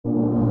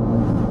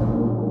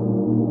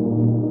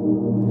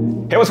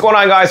Hey, what's going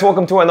on, guys?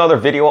 Welcome to another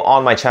video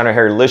on my channel,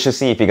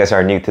 Hairliciously. If you guys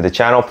are new to the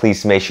channel,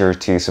 please make sure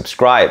to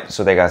subscribe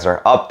so that you guys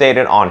are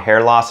updated on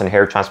hair loss and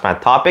hair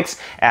transplant topics,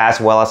 as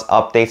well as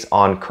updates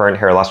on current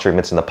hair loss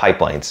treatments in the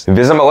pipelines.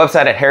 Visit my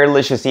website at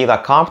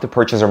hairliciously.com to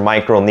purchase a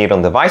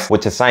microneedling device,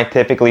 which is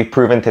scientifically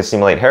proven to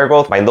stimulate hair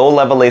growth, my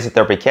low-level laser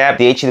therapy cap,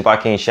 the HED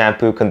Rogaine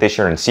shampoo,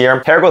 conditioner, and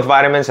serum, hair growth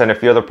vitamins, and a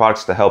few other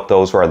products to help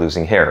those who are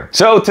losing hair.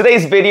 So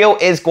today's video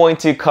is going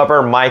to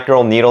cover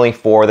microneedling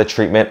for the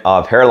treatment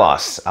of hair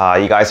loss.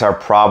 You guys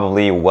are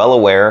probably well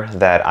aware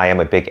that I am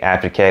a big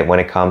advocate when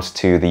it comes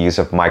to the use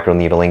of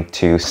microneedling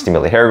to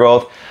stimulate hair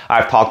growth.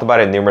 I've talked about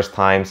it numerous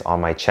times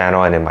on my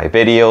channel and in my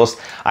videos.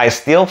 I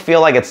still feel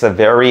like it's a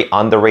very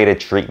underrated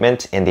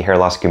treatment in the hair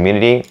loss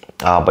community.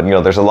 But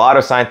there's a lot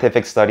of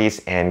scientific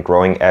studies and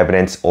growing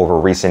evidence over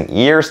recent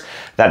years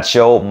that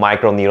show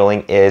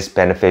microneedling is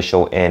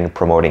beneficial in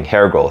promoting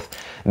hair growth.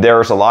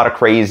 There's a lot of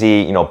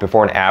crazy,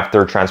 before and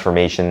after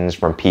transformations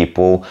from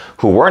people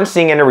who weren't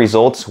seeing any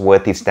results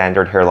with the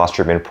standard hair loss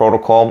treatment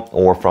protocol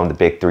or from the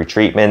big three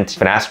treatments,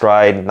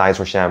 finasteride,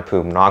 nizoral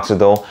shampoo,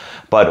 minoxidil.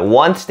 But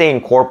once they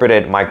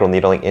incorporated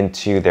microneedling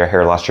into their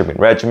hair loss treatment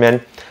regimen,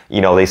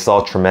 they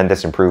saw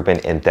tremendous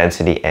improvement in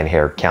density and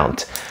hair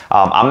count.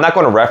 I'm not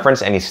going to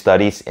reference any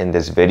studies in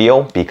this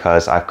video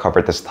because I've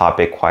covered this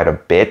topic quite a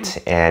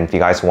bit. And if you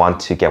guys want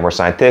to get more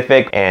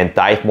scientific and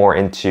dive more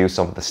into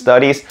some of the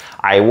studies,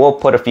 I will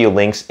put a few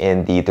links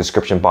in the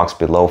description box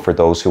below for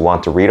those who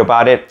want to read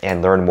about it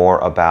and learn more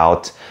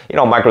about,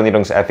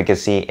 microneedling's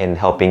efficacy in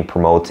helping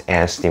promote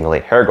and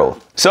stimulate hair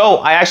growth. So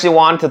I actually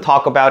wanted to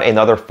talk about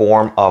another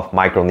form of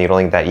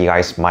microneedling that you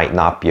guys might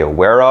not be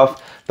aware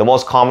of. The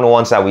most common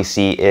ones that we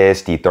see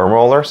is the derma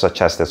roller,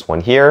 such as this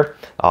one here.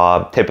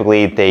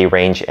 Typically, they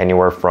range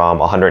anywhere from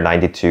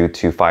 192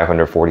 to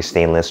 540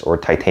 stainless or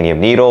titanium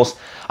needles.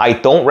 I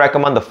don't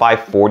recommend the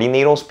 540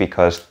 needles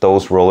because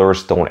those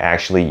rollers don't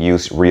actually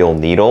use real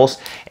needles,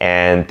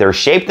 and they're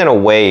shaped in a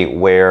way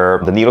where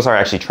the needles are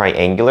actually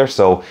triangular,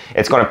 so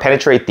it's going to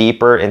penetrate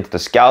deeper into the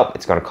scalp.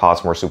 It's going to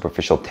cause more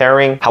superficial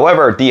tearing.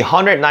 However, the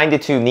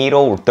 192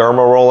 needle derma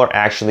roller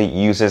actually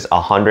uses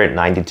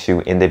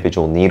 192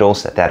 individual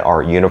needles that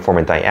are uniform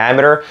in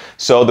diameter,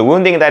 so the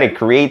wounding that it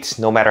creates,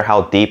 no matter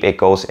how deep it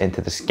goes into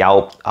the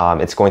scalp,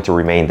 it's going to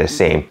remain the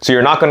same. So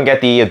you're not going to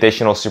get the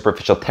additional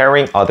superficial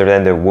tearing other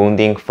than the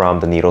wounding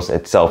from the needles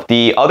itself.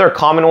 The other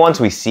common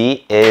ones we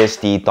see is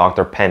the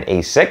Dr Pen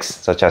A6,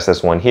 such as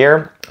this one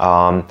here.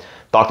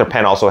 Dr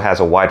Pen also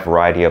has a wide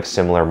variety of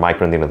similar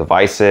microneedling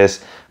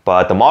devices,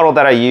 but the model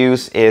that I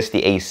use is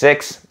the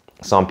A6.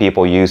 Some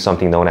people use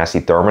something known as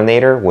the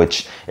Derminator,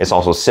 which is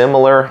also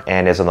similar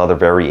and is another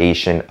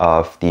variation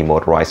of the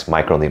motorized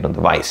microneedling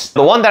device.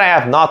 The one that I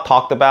have not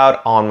talked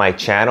about on my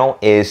channel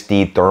is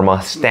the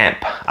Derma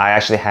stamp. I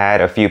actually had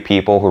a few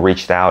people who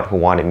reached out who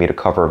wanted me to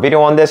cover a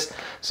video on this.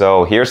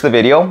 So here's the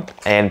video.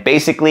 And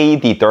basically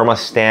the Derma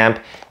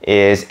stamp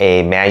is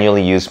a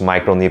manually used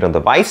microneedling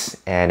device,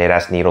 and it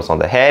has needles on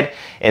the head.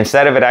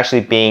 Instead of it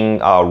actually being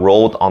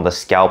rolled on the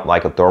scalp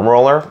like a derma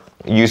roller,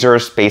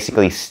 users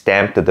basically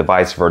stamp the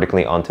device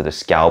vertically onto the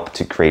scalp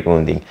to create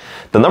wounding.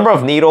 The number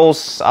of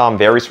needles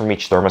varies from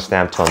each derma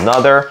stamp to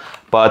another,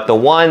 but the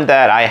one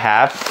that I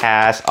have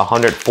has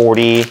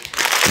 140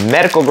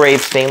 medical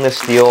grade stainless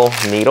steel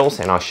needles,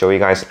 and I'll show you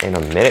guys in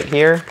a minute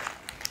here.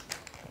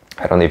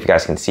 I don't know if you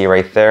guys can see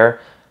right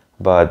there,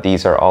 but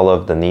these are all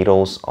of the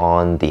needles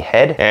on the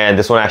head. And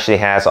this one actually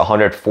has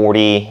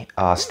 140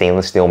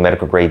 stainless steel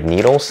medical grade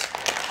needles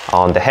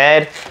on the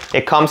head.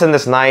 It comes in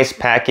this nice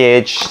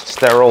package,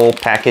 sterile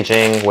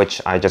packaging,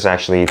 which I just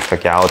actually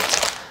took out.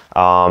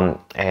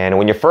 And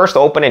when you first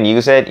open and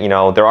use it,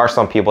 there are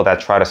some people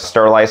that try to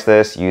sterilize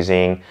this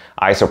using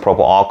isopropyl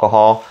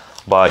alcohol,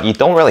 but you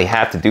don't really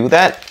have to do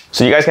that.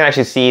 So you guys can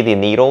actually see the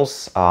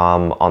needles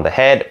on the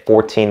head,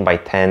 14 by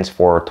 10s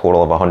for a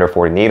total of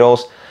 140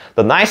 needles.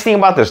 The nice thing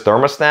about this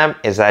derma stamp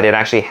is that it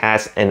actually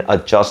has an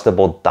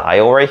adjustable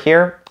dial right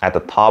here at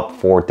the top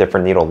for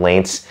different needle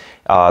lengths,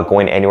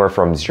 going anywhere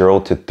from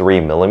 0 to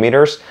 3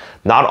 millimeters.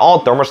 Not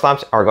all derma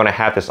stamps are going to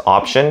have this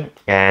option,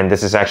 and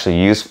this is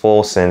actually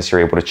useful since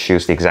you're able to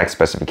choose the exact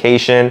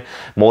specification.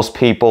 Most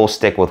people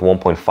stick with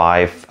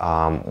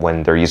 1.5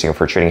 when they're using it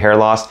for treating hair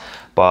loss,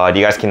 but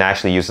you guys can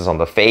actually use this on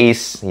the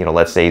face,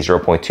 let's say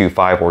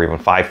 0.25 or even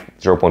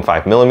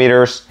 0.5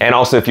 millimeters. And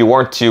also, if you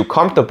weren't too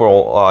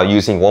comfortable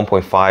using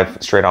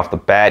 1.5 straight off the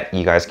bat,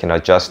 you guys can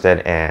adjust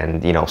it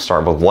and,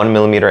 start with 1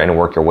 millimeter and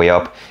work your way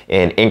up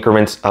in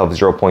increments of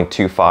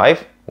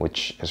 0.25,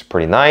 which is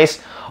pretty nice,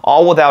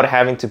 all without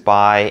having to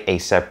buy a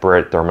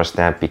separate derma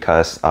stamp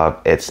because of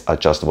its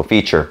adjustable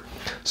feature.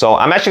 So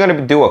I'm actually going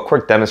to do a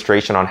quick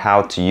demonstration on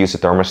how to use a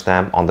derma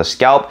stamp on the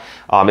scalp.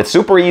 It's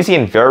super easy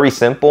and very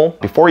simple.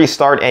 Before you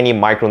start any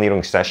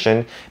microneedling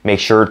session, make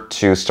sure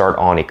to start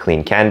on a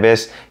clean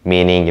canvas,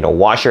 meaning,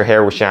 wash your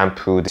hair with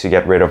shampoo to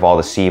get rid of all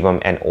the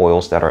sebum and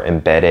oils that are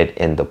embedded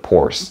in the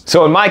pores.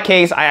 So in my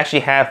case, I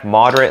actually have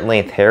moderate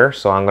length hair,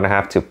 so I'm going to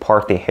have to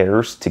part the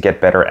hairs to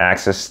get better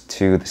access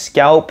to the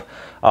scalp.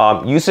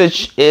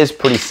 Usage is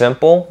pretty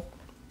simple.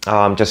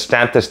 just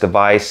stamp this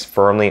device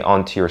firmly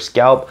onto your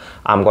scalp.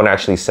 I'm going to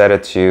actually set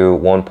it to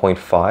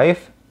 1.5.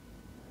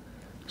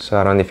 So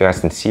I don't know if you guys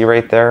can see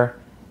right there.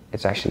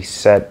 It's actually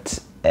set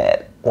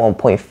at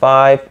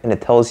 1.5, and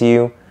it tells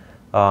you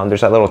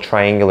there's that little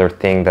triangular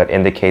thing that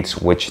indicates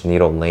which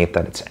needle length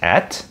that it's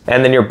at.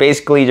 And then you're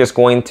basically just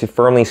going to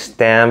firmly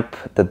stamp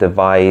the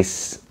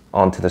device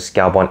onto the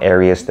scalp on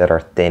areas that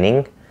are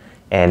thinning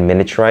and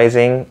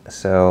miniaturizing.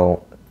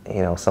 So,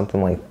 you know,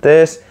 something like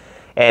this.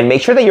 And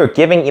make sure that you're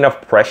giving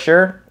enough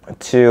pressure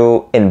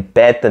to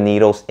embed the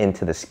needles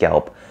into the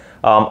scalp.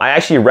 I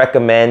actually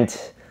recommend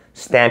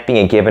stamping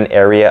a given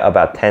area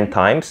about 10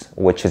 times,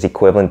 which is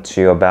equivalent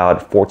to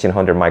about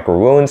 1,400 micro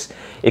wounds.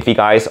 If you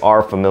guys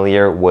are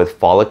familiar with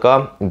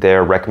Follica,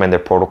 their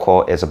recommended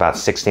protocol is about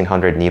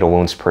 1,600 needle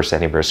wounds per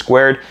centimeter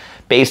squared.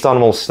 Based on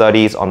most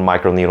studies on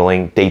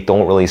microneedling, they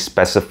don't really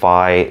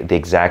specify the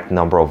exact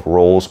number of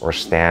rolls or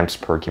stamps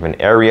per given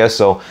area.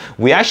 So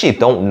we actually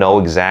don't know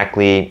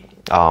exactly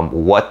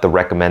what the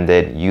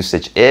recommended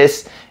usage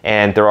is,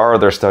 and there are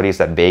other studies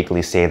that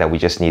vaguely say that we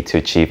just need to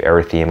achieve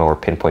erythema or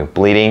pinpoint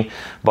bleeding.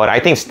 But I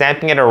think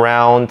stamping it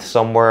around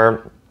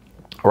somewhere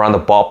around the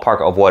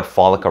ballpark of what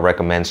Follica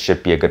recommends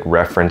should be a good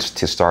reference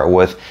to start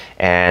with,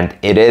 and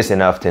it is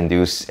enough to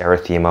induce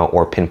erythema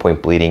or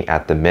pinpoint bleeding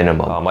at the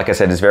minimum. Like I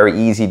said, it's very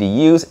easy to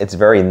use, it's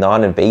very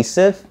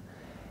non-invasive,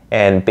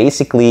 and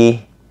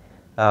basically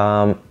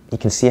you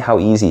can see how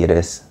easy it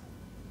is.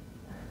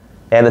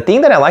 And the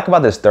thing that I like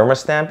about this Derma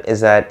stamp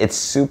is that it's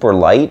super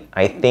light.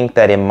 I think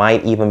that it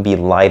might even be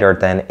lighter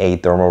than a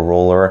Derma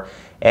roller.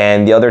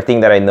 And the other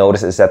thing that I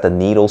noticed is that the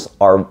needles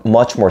are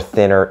much more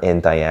thinner in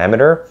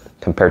diameter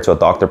compared to a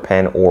Dr.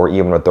 Pen or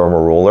even a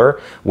Derma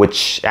roller,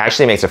 which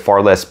actually makes it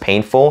far less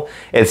painful.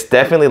 It's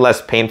definitely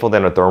less painful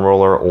than a Derma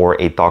roller or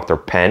a Dr.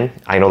 Pen.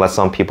 I know that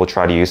some people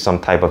try to use some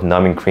type of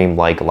numbing cream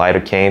like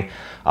lidocaine,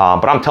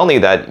 but I'm telling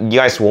you that you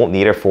guys won't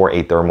need it for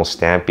a dermal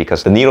stamp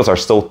because the needles are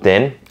so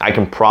thin. I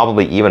can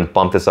probably even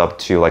bump this up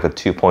to like a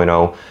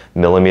 2.0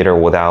 millimeter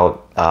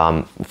without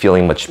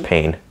feeling much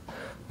pain.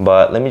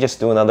 But let me just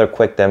do another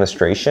quick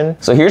demonstration.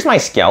 So here's my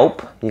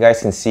scalp. You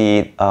guys can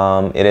see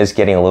it is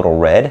getting a little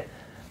red.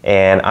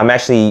 And I'm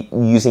actually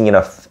using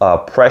enough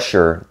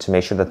pressure to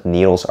make sure that the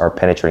needles are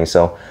penetrating.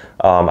 So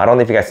I don't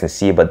know if you guys can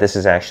see, but this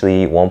is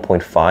actually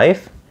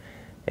 1.5.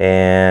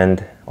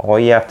 And all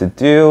you have to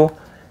do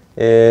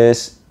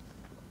is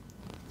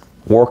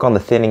work on the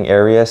thinning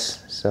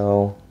areas.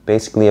 So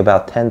basically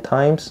about 10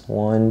 times.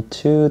 1,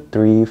 2,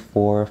 3,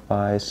 4,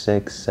 5,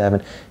 6,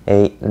 7,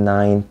 8,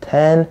 9,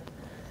 10.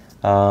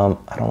 I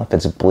don't know if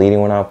it's bleeding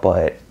or not,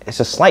 but it's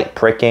a slight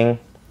pricking.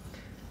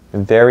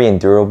 Very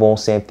endurable.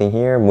 Same thing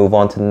here. Move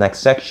on to the next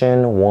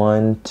section.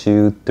 1,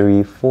 2,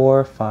 3,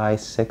 4, 5,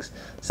 6,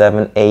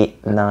 7,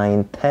 8,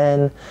 9,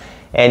 10.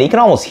 And you can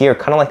almost hear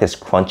kind of like this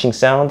crunching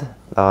sound.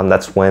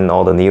 That's when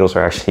all the needles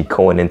are actually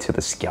going into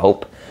the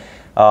scalp.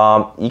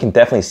 You can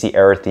definitely see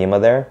erythema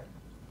there.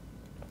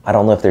 I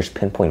don't know if there's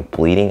pinpoint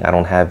bleeding. I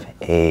don't have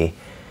a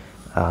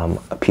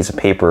piece of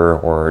paper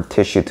or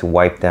tissue to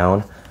wipe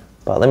down.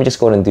 But let me just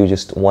go ahead and do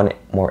just one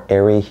more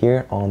area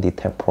here on the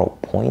temporal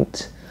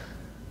point.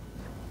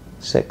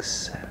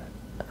 6.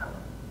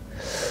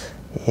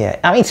 Yeah,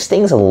 I mean, it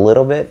stings a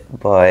little bit,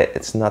 but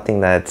it's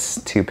nothing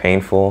that's too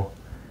painful.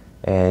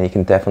 And you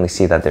can definitely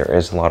see that there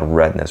is a lot of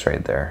redness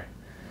right there.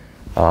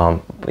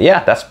 But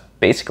yeah, that's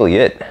basically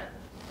it.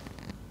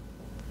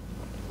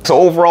 So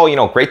overall, you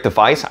know, great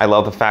device. I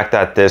love the fact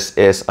that this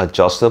is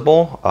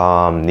adjustable.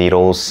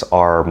 Needles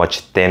are much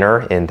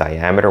thinner in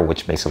diameter,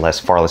 which makes it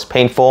far less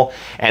painful.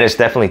 And it's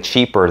definitely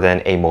cheaper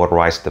than a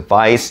motorized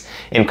device.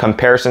 In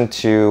comparison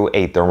to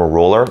a Derma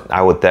roller,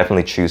 I would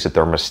definitely choose a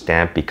Derma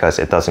stamp because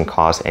it doesn't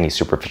cause any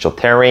superficial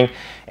tearing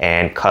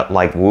and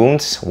cut-like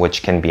wounds,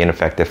 which can be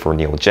ineffective for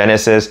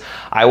neogenesis.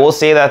 I will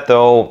say that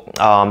though,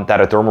 that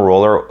a Derma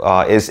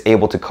roller is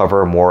able to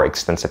cover more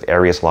extensive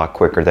areas a lot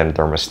quicker than a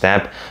Derma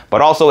stamp,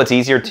 but also it's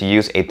easier to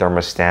use a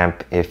Derma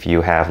stamp if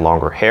you have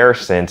longer hair,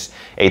 since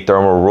a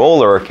Derma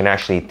roller can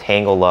actually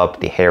tangle up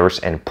the hairs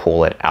and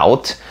pull it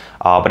out.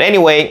 But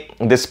anyway,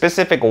 this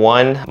specific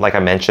one, like I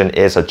mentioned,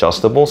 is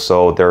adjustable,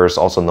 so there's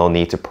also no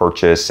need to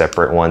purchase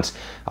separate ones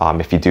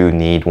if you do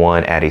need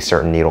one at a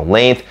certain needle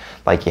length,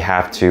 like you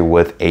have to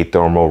with a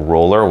Derma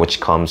roller, which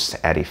comes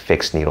at a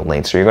fixed needle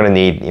length. So you're going to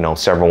need, you know,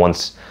 several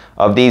ones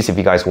of these if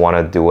you guys want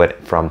to do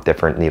it from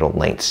different needle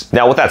lengths.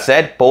 Now, with that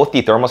said, both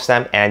the Derma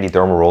stamp and the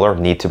Derma roller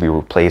need to be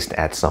replaced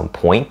at some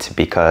point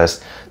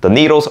because the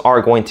needles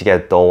are going to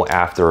get dull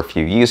after a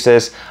few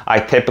uses. I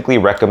typically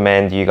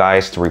recommend you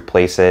guys to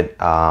replace it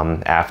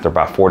after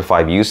about 4 to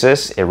 5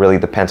 uses. It really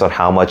depends on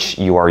how much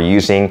you are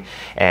using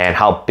and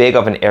how big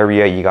of an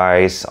area you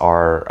guys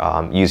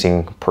are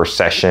using per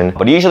session.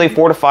 But usually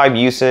 4 to 5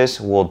 uses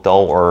will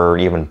dull or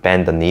even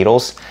bend the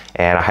needles.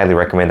 And I highly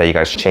recommend that you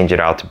guys change it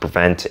out to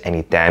prevent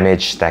any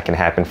damage that can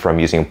happen from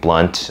using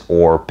blunt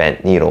or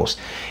bent needles.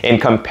 In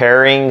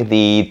comparing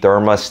the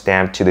Derma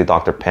stamp to the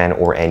Dr. Pen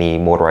or any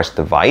motorized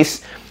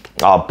device,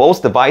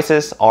 Both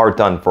devices are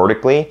done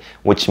vertically,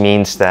 which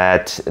means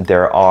that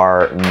there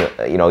are,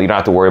 you don't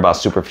have to worry about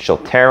superficial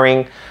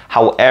tearing.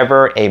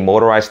 However, a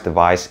motorized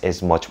device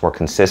is much more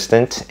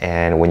consistent,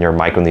 and when you're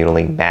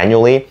microneedling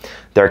manually,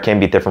 there can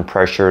be different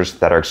pressures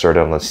that are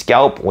exerted on the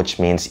scalp, which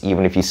means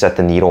even if you set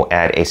the needle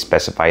at a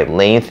specified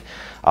length,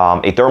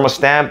 a Derma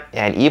stamp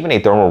and even a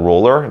Derma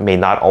roller may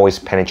not always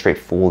penetrate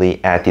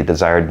fully at the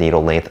desired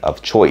needle length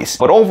of choice.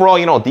 But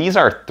overall, these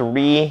are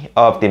 3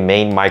 of the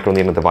main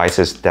microneedling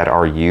devices that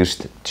are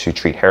used to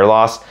treat hair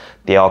loss.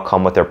 They all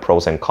come with their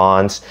pros and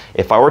cons.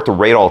 If I were to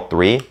rate all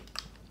 3,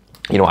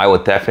 I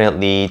would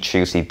definitely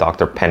choose the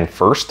Dr. Pen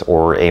first,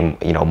 or a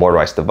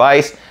motorized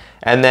device.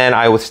 And then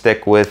I would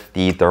stick with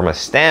the Derma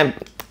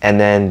stamp and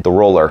then the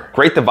roller.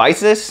 Great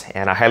devices,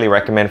 and I highly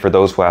recommend for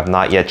those who have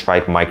not yet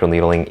tried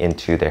microneedling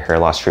into their hair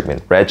loss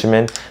treatment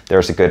regimen.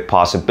 There's a good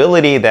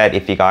possibility that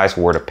if you guys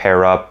were to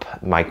pair up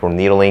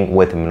microneedling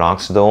with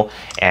minoxidil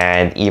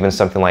and even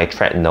something like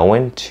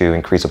tretinoin to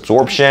increase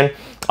absorption,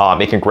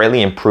 it can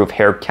greatly improve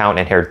hair count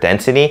and hair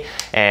density.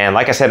 And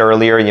like I said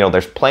earlier,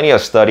 there's plenty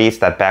of studies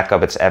that back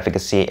up its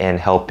efficacy in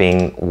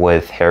helping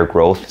with hair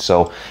growth.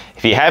 So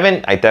if you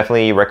haven't, I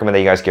definitely recommend that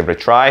you guys give it a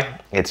try.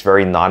 It's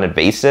very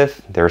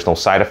non-invasive. There's no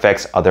side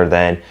effects other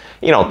than,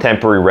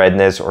 temporary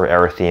redness or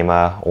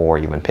erythema or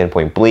even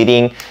pinpoint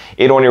bleeding.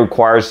 It only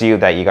requires you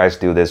that you guys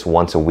do this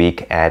once a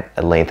week at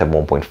a length of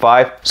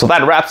 1.5. So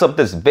that wraps up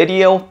this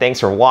video. Thanks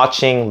for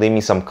watching. Leave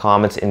me some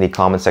comments in the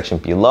comment section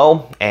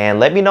below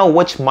and let me know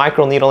which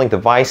microneedling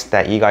device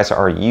that you guys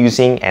are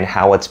using and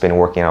how it's been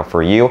working out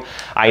for you.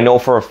 I know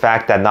for a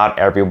fact that not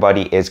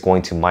everybody is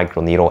going to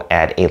microneedle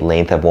at a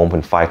length of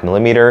 1.5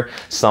 millimeter.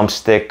 Some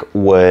stick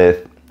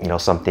with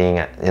something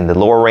in the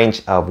lower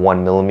range of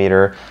 1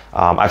 millimeter.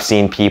 I've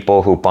seen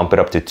people who bump it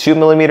up to 2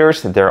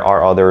 millimeters. There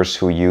are others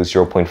who use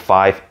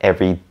 0.5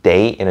 every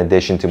day in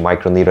addition to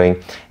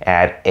microneedling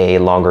at a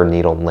longer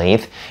needle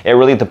length. It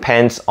really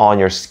depends on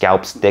your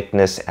scalp's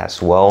thickness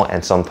as well.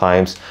 And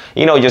sometimes,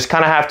 you just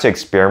kind of have to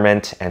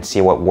experiment and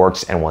see what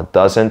works and what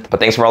doesn't. But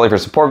thanks for all of your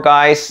support,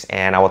 guys.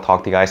 And I will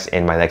talk to you guys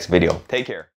in my next video. Take care.